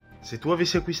Se tu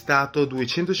avessi acquistato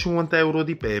 250 euro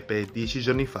di Pepe 10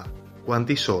 giorni fa,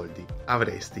 quanti soldi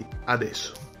avresti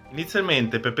adesso?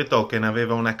 Inizialmente Pepe Token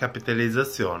aveva una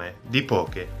capitalizzazione di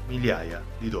poche migliaia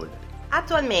di dollari.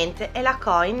 Attualmente è la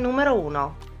coin numero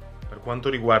 1. Per quanto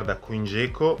riguarda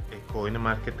CoinGecko e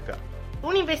CoinMarketCap,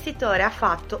 Un investitore ha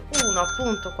fatto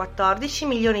 1,14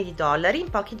 milioni di dollari in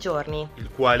pochi giorni. il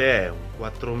quale è un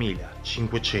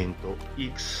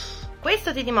 4500x.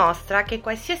 Questo ti dimostra che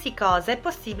qualsiasi cosa è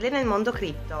possibile nel mondo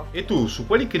cripto. E tu su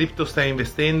quali cripto stai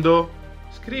investendo?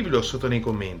 Scrivilo sotto nei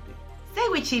commenti.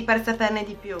 Seguici per saperne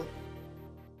di più.